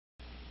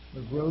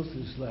The growth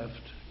is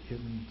left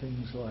in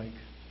things like,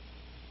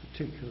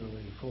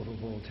 particularly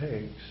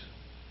photovoltaics,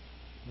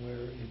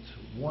 where it's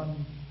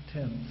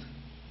 1/10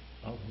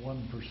 of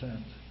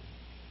 1%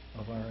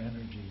 of our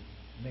energy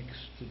mix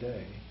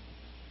today,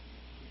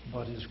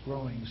 but is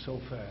growing so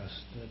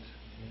fast that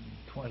in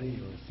 20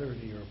 or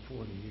 30 or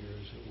 40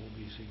 years it will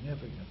be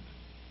significant.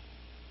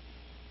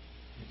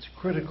 It's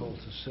critical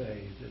to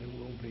say that it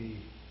will be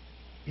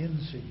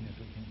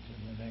insignificant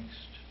in the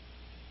next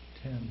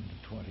 10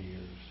 to 20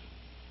 years,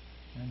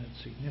 and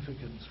its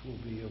significance will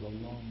be of a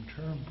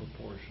long-term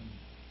proportion,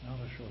 not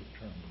a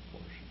short-term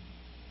proportion.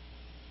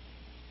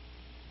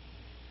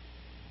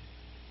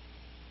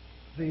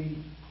 The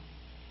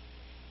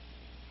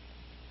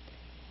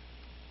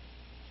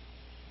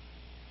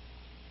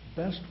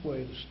best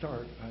way to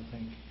start, I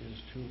think,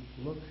 is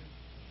to look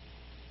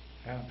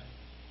at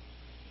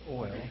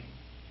oil,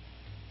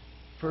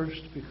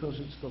 first because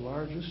it's the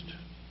largest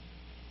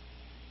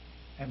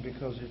and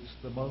because it's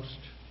the most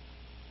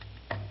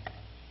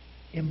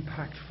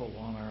impactful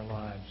on our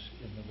lives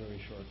in the very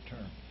short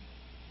term.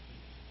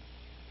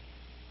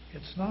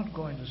 It's not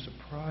going to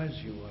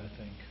surprise you, I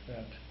think,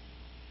 that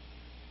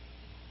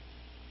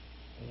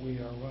we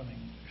are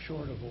running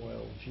short of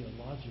oil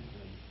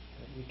geologically,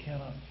 that we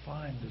cannot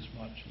find as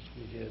much as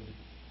we did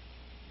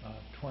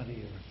 20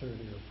 or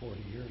 30 or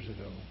 40 years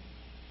ago.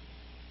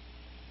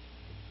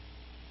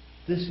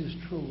 This is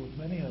true of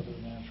many other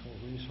natural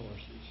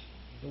resources.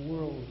 The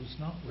world was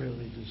not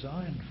really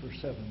designed for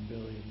 7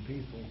 billion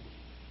people,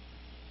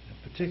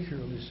 and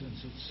particularly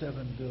since it's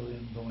 7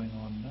 billion going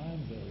on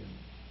 9 billion.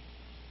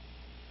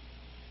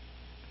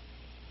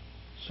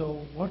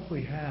 So what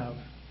we have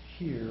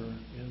here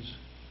is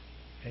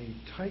a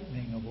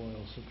tightening of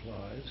oil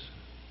supplies.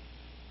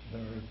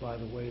 By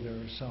the way, there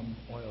are some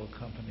oil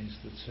companies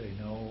that say,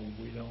 no,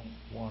 we don't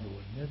want to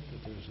admit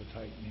that there's a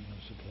tightening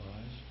of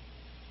supplies.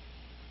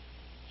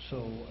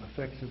 So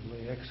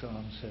effectively,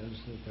 Exxon says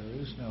that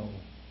there is no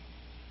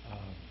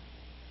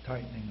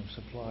tightening of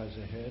supplies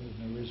ahead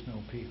and there is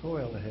no peak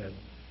oil ahead.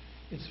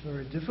 It's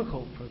very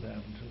difficult for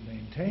them to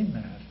maintain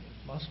that.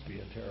 It must be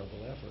a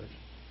terrible effort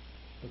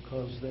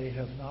because they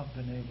have not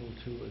been able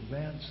to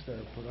advance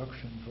their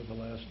production for the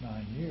last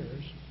 9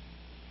 years.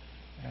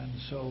 And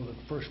so the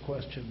first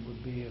question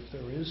would be, if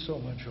there is so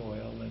much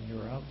oil and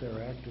you're out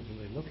there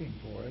actively looking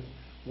for it,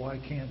 why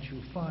can't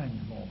you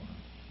find more?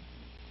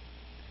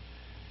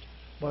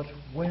 But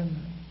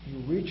when you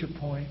reach a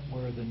point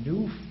where the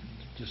new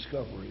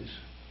discoveries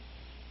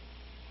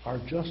are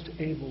just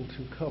able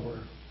to cover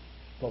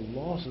the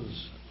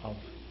losses of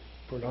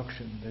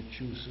production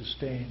that you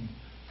sustain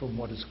from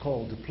what is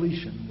called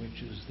depletion,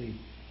 which is the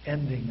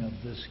ending of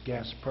this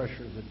gas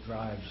pressure that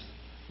drives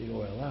the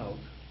oil out,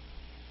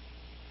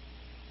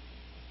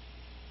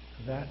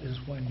 that is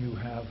when you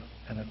have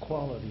an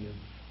equality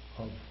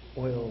of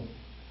oil,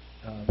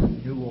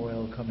 new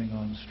oil coming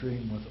on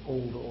stream with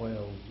old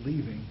oil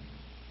leaving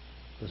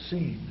the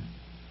scene.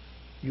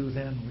 You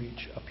then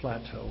reach a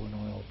plateau in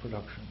oil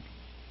production.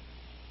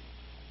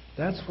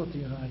 That's what the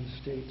United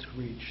States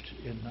reached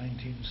in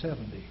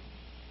 1970.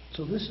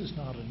 So this is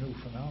not a new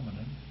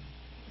phenomenon,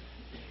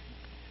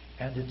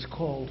 and it's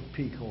called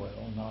peak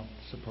oil, not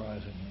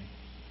surprisingly.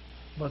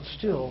 But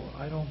still,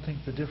 I don't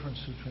think the difference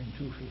between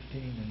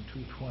 215 and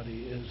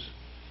 220 is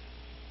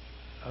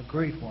a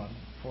great one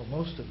for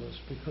most of us,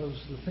 because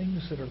the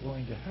things that are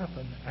going to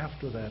happen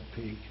after that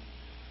peak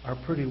are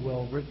pretty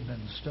well written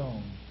in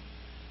stone.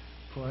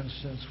 For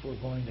instance, we're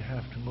going to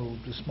have to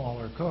move to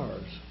smaller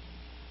cars.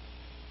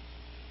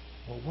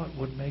 Well, what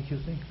would make you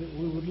think that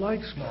we would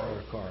like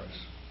smaller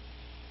cars?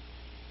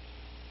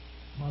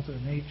 Mother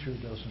Nature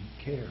doesn't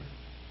care.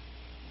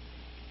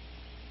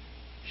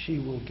 She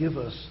will give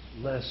us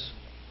less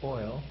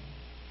oil,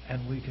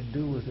 and we can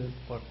do with it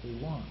what we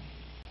want.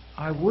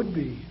 I would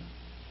be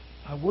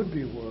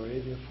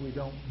worried if we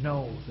don't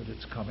know that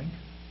it's coming,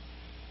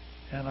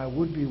 and I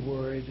would be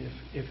worried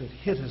if it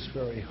hit us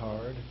very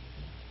hard,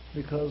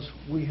 because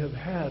we have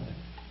had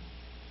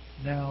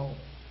now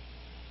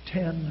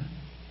 10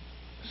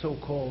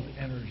 so-called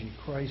energy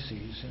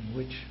crises in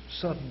which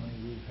suddenly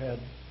we've had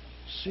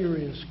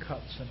serious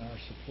cuts in our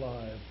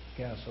supply of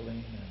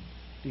gasoline and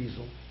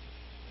diesel.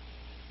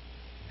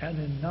 And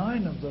in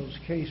 9 of those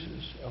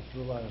cases of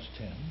the last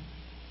 10,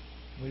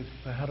 we've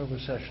had a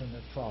recession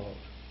that followed,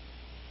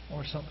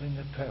 or something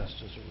that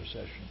passed as a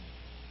recession.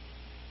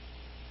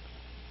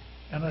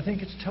 And I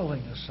think it's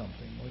telling us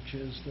something, which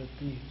is that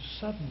the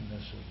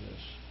suddenness of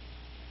this,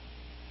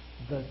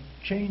 the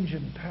change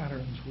in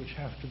patterns which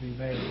have to be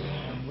made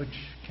and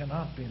which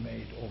cannot be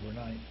made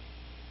overnight,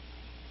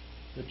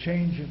 the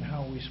change in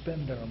how we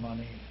spend our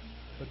money,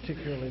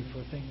 particularly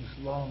for things,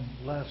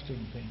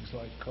 long-lasting things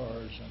like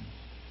cars and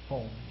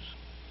homes,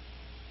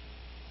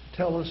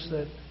 tell us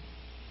that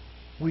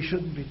we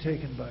shouldn't be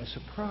taken by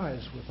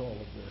surprise with all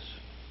of this,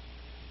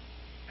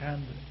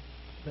 and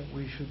that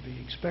we should be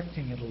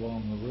expecting it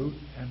along the route,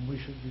 and we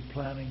should be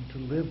planning to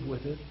live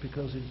with it,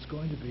 because it's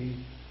going to be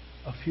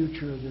a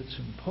future that's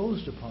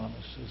imposed upon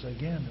us, as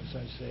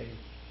I say,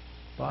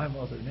 by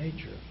Mother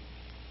Nature.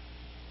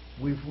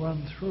 we've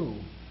run through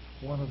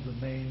one of the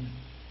main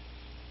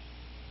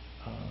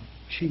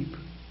cheap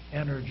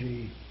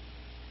energy,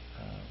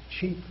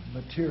 cheap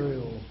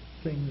material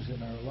things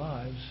in our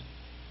lives,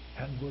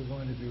 and we're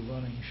going to be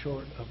running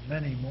short of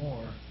many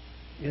more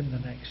in the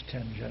next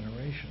 10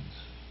 generations.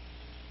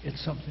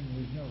 It's something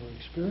we've never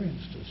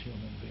experienced as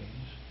human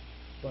beings,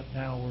 but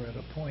now we're at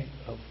a point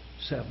of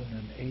 7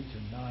 and 8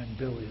 and 9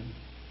 billion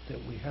that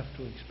we have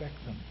to expect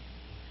them.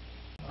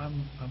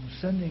 I'm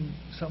sending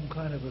some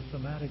kind of a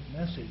thematic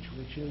message,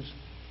 which is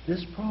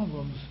these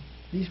problems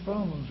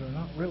are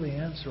not really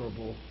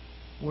answerable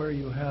where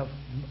you have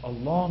a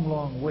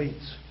long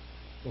waits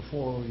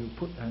before you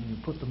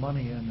put the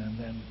money in, and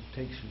then it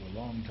takes you a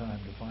long time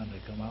to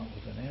finally come out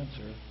with an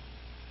answer.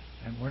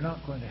 And we're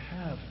not going to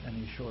have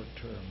any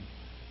short-term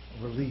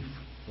relief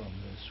from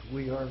this.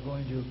 We are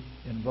going to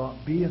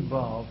be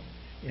involved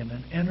in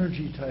an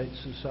energy-tight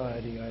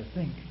society, I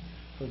think,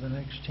 for the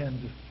next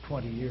 10 to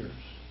 20 years.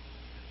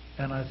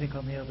 And I think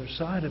on the other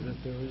side of it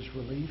there is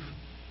relief,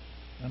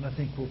 and I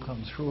think we'll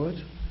come through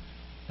it.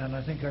 And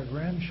I think our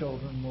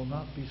grandchildren will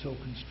not be so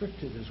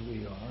constricted as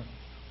we are,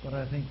 but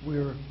I think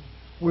we're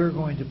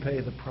going to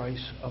pay the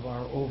price of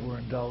our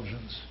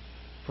overindulgence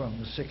from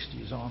the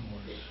 60s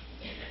onwards.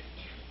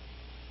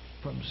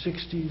 From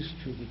 60s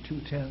to the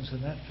 2010s,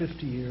 in that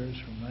 50 years,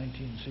 from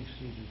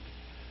 1960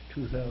 to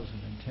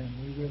 2010,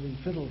 we really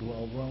fiddled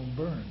while Rome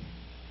burned.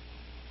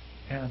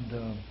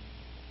 And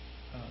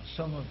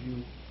some of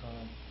you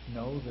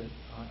know that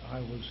I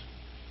was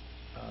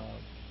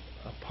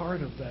a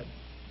part of that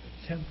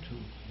attempt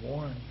to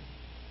warn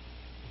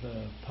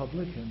the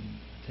public and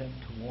attempt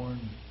to warn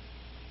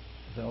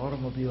the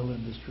automobile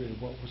industry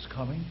of what was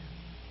coming.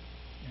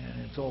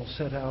 And it's all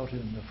set out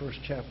in the first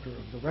chapter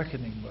of The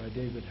Reckoning by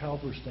David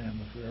Halberstam,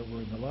 if you're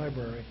ever in the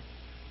library.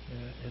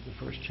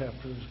 The first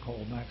chapter is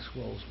called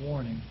Maxwell's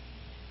Warning.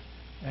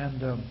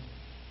 And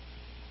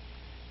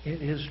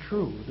it is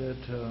true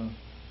that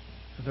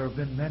there have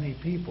been many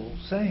people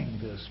saying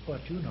this,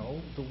 but you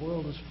know, the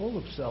world is full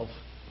of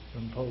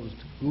self-imposed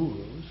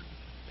gurus,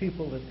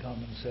 people that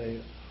come and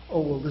say,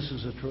 oh, well, this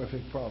is a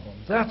terrific problem.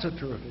 That's a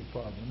terrific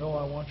problem. No,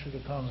 I want you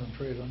to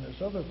concentrate on this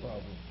other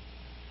problem.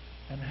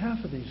 And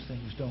half of these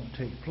things don't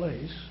take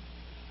place,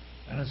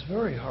 and it's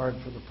very hard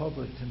for the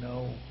public to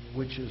know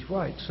which is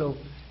right. So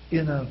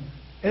in an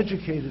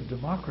educated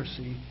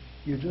democracy,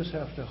 you just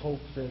have to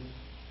hope that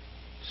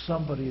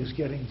somebody is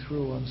getting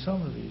through on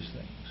some of these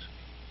things.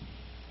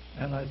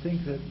 And I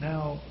think that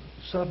now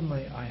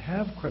suddenly I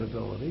have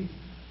credibility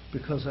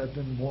because I've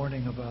been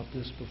warning about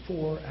this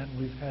before, and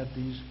we've had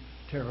these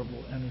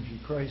terrible energy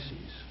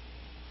crises.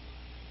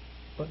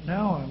 But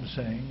now I'm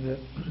saying that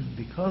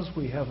because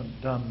we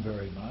haven't done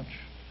very much,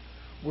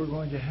 we're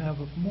going to have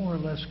a more or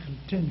less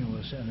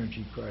continuous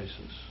energy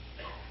crisis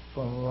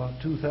from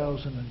about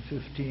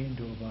 2015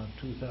 to about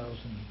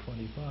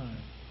 2025.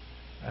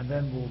 And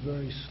then we'll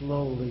very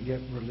slowly get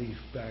relief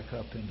back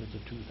up into the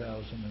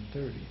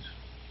 2030s.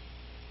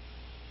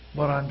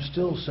 But I'm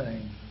still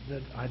saying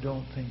that I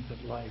don't think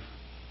that life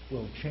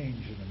will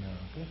change in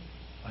America.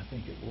 I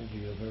think it will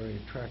be a very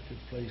attractive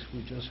place.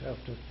 We just have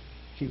to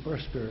keep our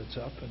spirits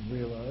up and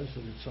realize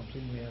that it's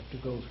something we have to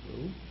go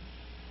through.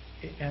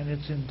 And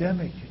it's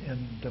endemic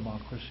in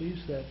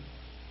democracies that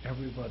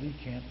everybody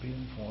can't be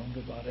informed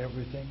about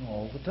everything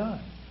all the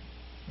time.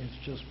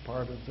 It's just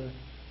part of the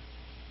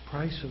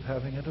price of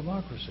having a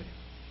democracy.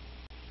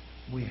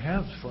 We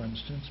have, for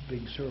instance,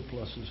 big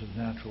surpluses of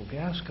natural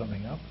gas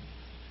coming up.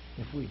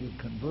 If we could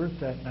convert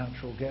that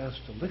natural gas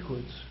to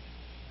liquids,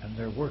 and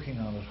they're working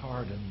on it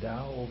hard in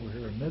Dow over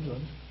here in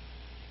Midland,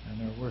 and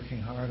they're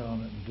working hard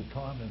on it in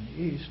DuPont in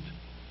the East,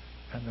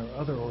 and there are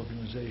other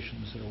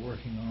organizations that are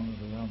working on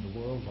it around the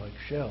world like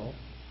Shell,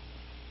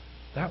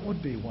 that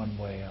would be one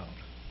way out.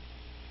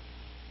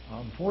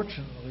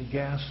 Unfortunately,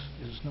 gas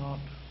is not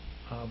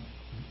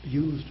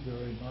used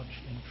very much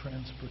in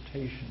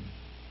transportation.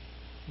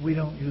 We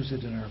don't use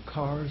it in our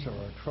cars or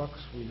our trucks.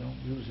 We don't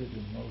use it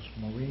in most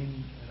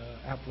marine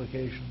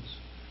applications.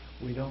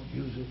 We don't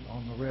use it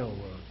on the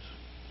railroads.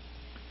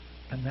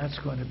 And that's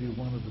going to be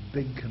one of the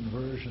big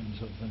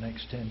conversions of the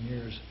next 10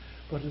 years.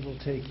 But it'll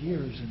take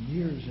years and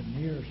years and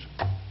years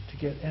to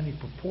get any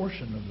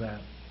proportion of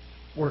that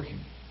working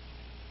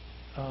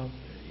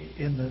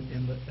in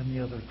the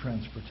other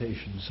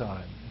transportation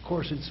side. Of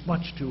course, it's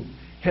much too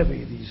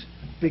heavy, these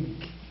big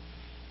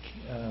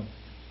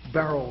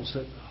barrels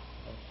that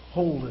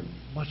hold it,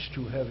 much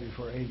too heavy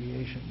for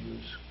aviation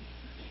use.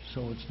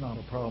 So it's not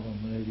a problem,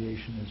 and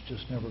aviation is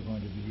just never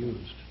going to be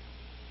used.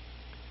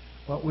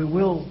 But we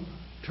will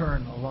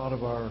turn a lot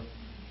of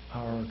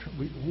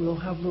we'll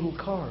have little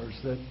cars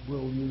that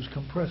will use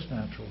compressed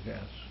natural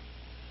gas,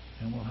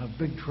 and we'll have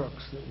big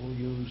trucks that will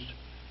use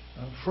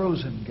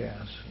frozen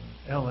gas,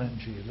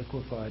 LNG,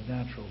 liquefied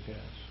natural gas.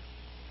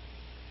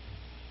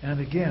 And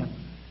again,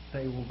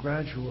 they will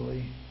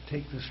gradually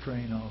take the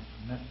strain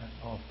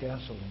off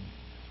gasoline,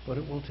 but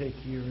it will take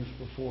years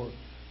before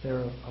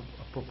they're a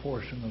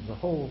proportion of the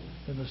whole,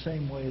 in the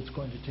same way it's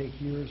going to take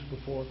years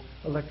before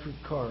electric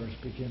cars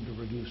begin to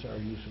reduce our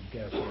use of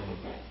gasoline.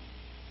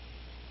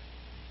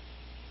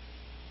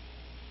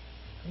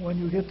 When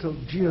you get to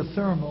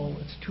geothermal,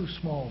 it's too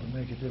small to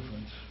make a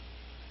difference.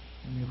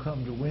 When you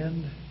come to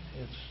wind,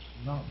 it's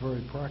not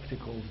very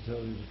practical, to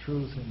tell you the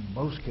truth, in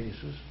most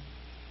cases.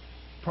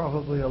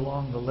 Probably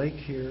along the lake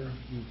here,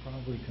 you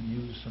probably can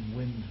use some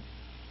wind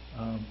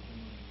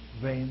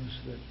vanes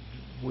that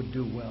would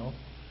do well.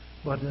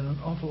 But in an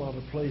awful lot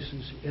of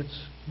places,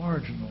 it's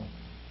marginal.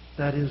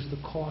 That is,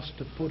 the cost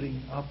of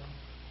putting up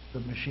the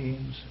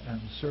machines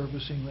and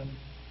servicing them,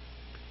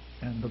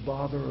 and the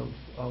bother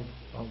of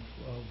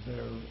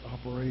their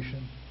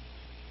operation,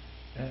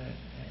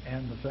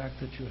 and the fact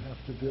that you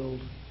have to build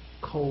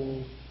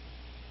coal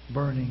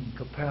burning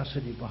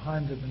capacity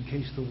behind them in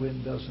case the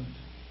wind doesn't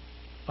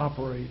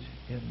operate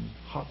in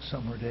hot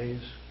summer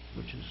days,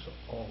 which is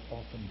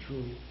often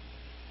true.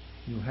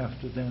 You have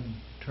to then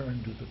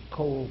turn to the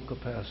coal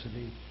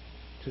capacity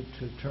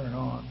to turn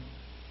on.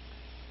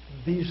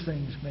 These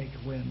things make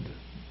wind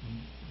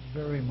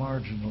very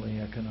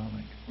marginally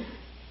economic.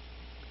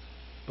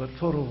 But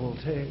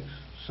photovoltaics,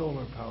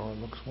 solar power,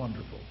 looks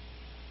wonderful.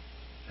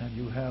 And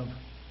you have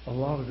a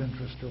lot of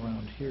interest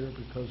around here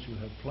because you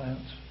have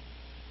plants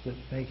that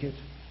make it,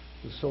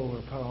 the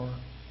solar power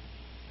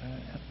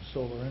and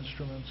solar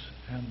instruments,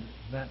 and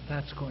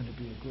that's going to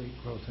be a great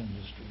growth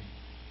industry.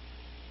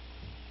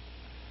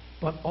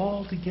 But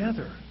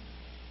altogether,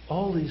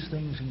 all these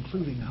things,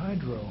 including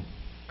hydro,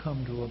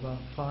 come to about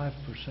 5%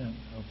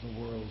 of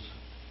the world's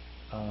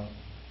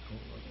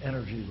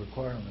energy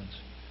requirements.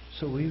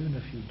 So even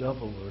if you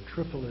double or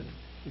triple it,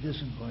 it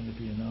isn't going to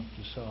be enough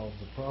to solve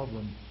the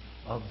problem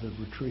of the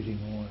retreating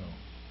oil.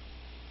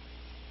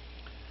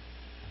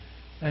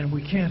 And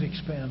we can't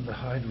expand the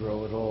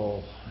hydro at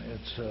all.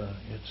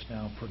 It's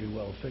now pretty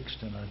well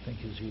fixed, and I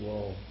think, as you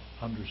all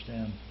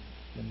understand,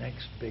 the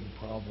next big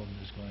problem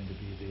is going to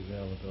be the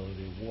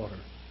availability of water.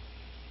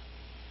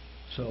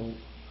 So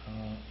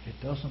it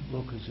doesn't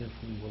look as if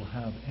we will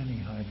have any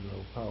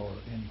hydro power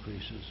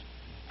increases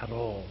at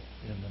all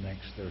in the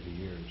next 30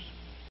 years.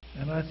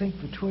 And I think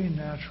between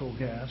natural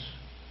gas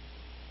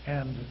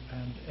and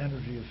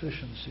energy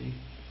efficiency,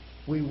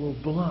 we will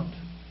blunt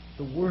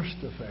the worst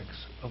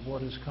effects of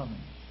what is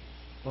coming.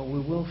 But we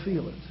will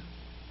feel it.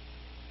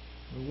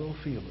 We will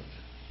feel it.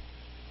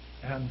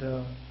 And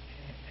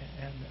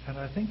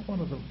I think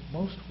one of the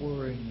most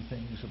worrying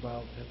things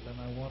about it, and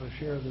I want to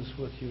share this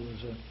with you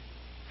as a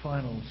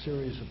final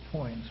series of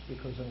points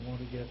because I want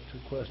to get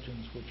to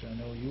questions which I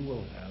know you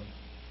will have.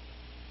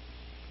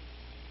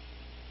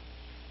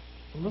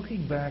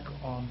 Looking back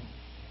on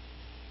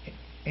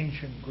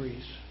ancient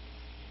Greece,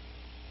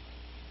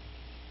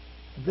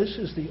 this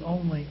is the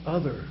only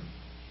other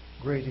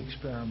great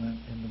experiment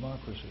in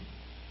democracy.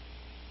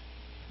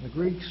 The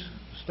Greeks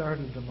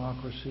started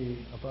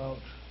democracy about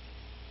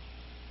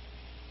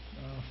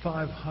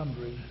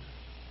 500,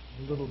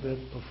 a little bit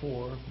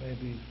before,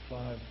 maybe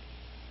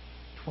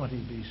 520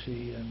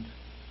 BC, and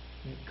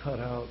it cut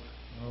out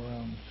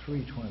around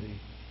 320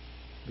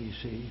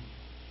 BC.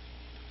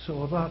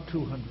 So about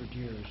 200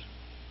 years.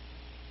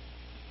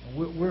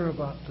 We're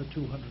about the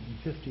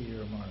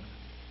 250-year mark.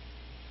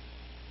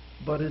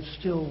 But it's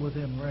still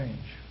within range.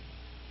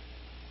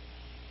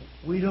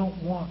 We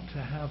don't want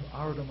to have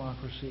our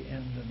democracy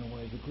end in the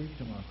way the Greek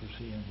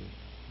democracy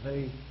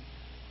ended.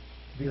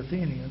 The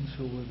Athenians,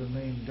 who were the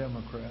main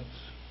democrats,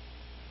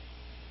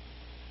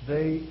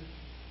 they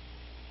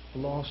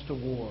lost a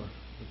war,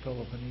 the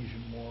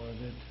Peloponnesian War,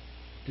 that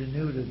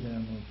denuded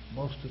them of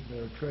most of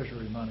their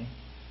treasury money,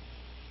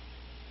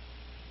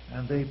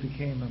 and they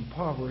became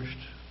impoverished.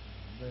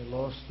 They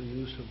lost the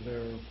use of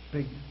their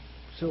big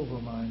silver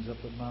mines up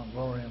at Mount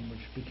Laurium,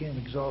 which became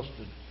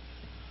exhausted.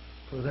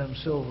 For them,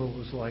 silver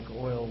was like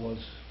oil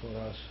was for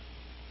us.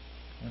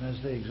 And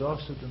as they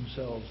exhausted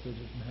themselves, they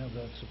didn't have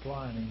that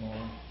supply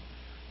anymore.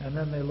 And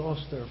then they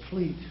lost their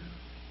fleet.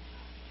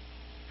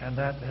 And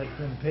that had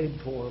been paid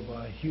for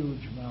by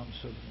huge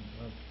amounts of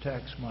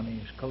tax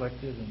money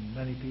collected, and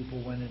many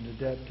people went into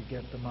debt to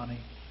get the money.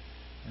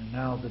 And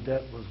now the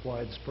debt was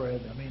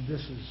widespread. I mean,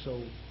 this is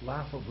so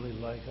laughably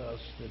like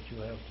us that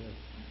you have to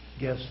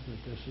guess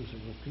that this is a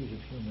repeat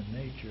of human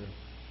nature.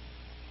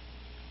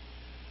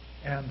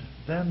 And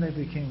then they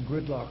became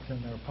gridlocked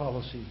in their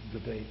policy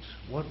debates.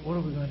 What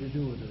are we going to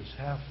do with this?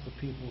 Half the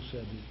people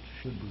said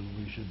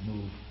we should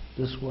move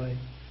this way,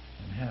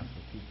 and half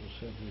the people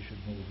said we should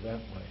move that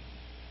way.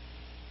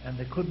 And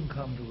they couldn't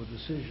come to a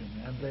decision,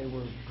 and they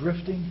were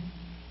drifting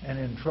and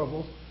in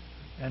trouble.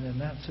 And in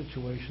that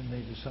situation,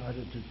 they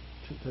decided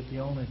that the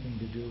only thing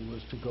to do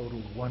was to go to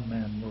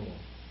one-man rule.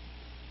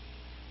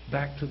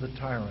 Back to the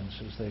tyrants,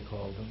 as they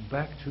called them.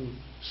 Back to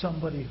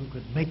somebody who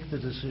could make the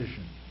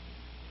decision.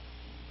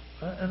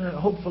 And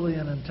hopefully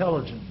an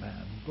intelligent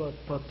man,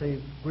 but they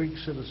Greek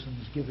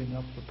citizens giving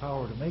up the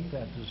power to make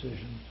that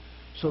decision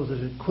so that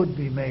it could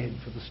be made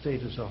for the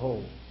state as a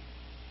whole.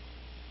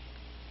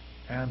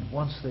 And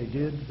once they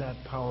did, that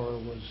power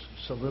was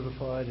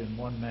solidified in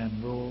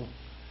one-man rule,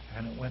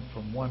 and it went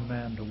from one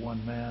man to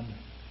one man,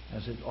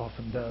 as it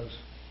often does,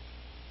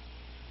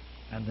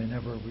 and they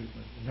never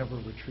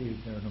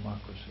retrieved their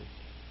democracy.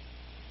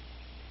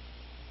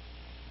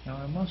 Now,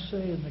 I must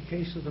say, in the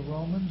case of the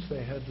Romans,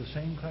 they had the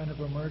same kind of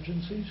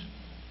emergencies.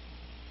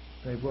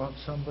 They brought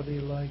somebody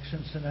like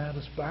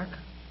Cincinnatus back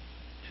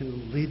to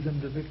lead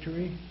them to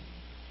victory,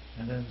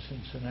 and then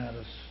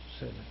Cincinnatus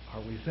said,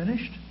 "Are we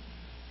finished?"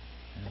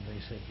 And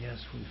they said,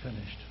 "Yes, we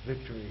finished.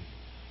 Victory,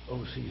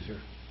 O Caesar."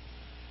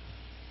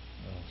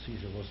 Well,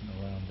 Caesar wasn't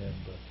around then,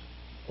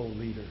 but O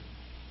leader.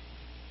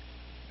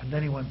 And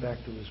then he went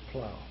back to his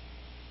plow.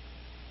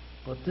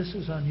 But this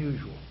is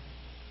unusual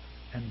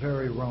and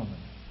very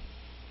Roman.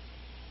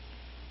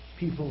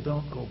 People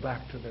don't go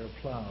back to their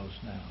plows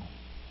now.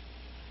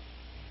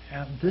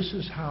 And this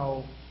is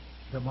how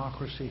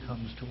democracy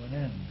comes to an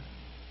end.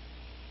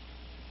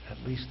 At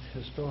least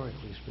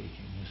historically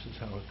speaking, this is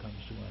how it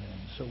comes to an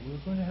end. So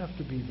we're going to have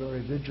to be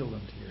very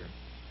vigilant here.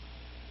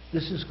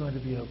 This is going to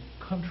be a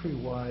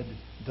countrywide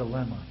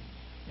dilemma,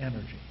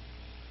 energy.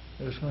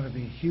 There's going to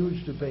be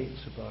huge debates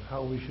about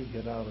how we should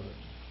get out of it.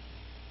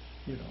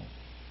 You know,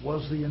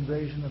 was the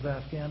invasion of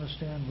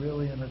Afghanistan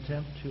really an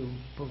attempt to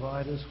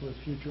provide us with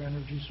future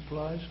energy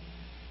supplies?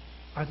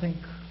 I think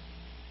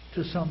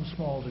to some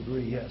small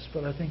degree, yes,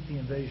 but I think the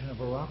invasion of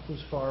Iraq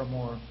was far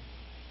more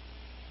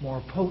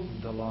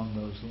potent along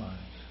those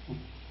lines.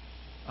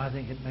 I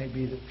think it may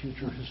be that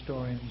future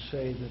historians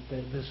say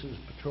that this is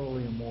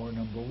petroleum war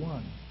number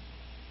one.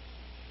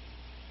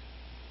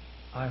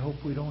 I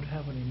hope we don't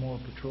have any more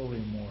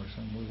petroleum wars,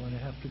 and we're going to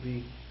have to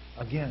be,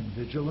 again,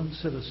 vigilant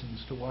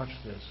citizens to watch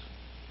this.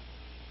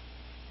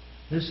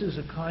 This is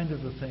a kind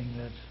of a thing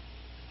that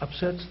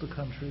upsets the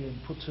country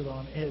and puts it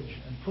on edge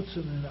and puts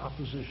it in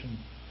opposition,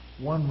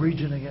 one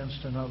region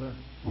against another,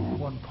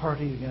 one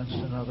party against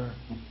another,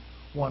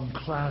 one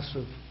class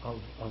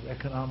of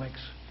economics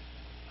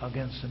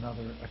against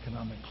another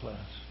economic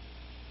class.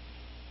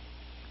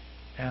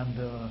 And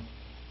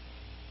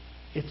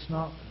it's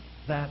not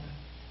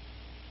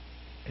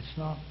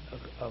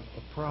a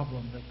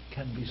problem that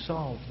can be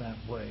solved that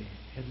way.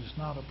 It is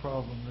not a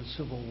problem that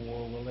civil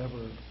war will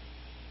ever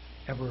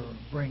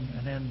bring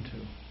an end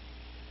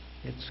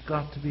to. It's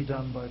got to be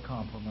done by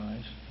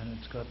compromise, and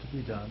it's got to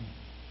be done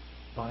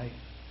by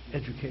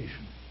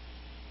education.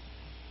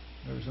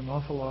 There's an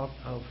awful lot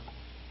of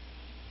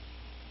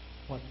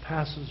what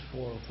passes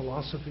for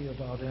philosophy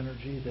about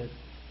energy that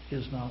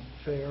is not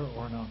fair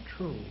or not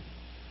true,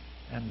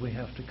 and we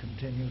have to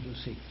continue to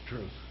seek the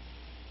truth.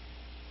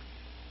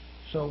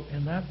 So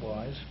in that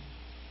wise,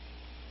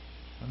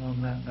 and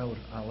on that note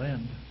I'll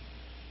end,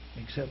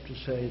 except to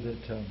say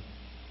that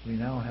we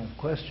now have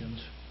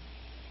questions,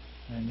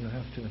 and you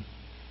have to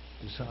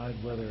decide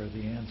whether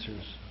the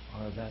answers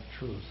are that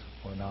truth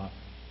or not.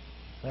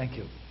 Thank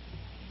you.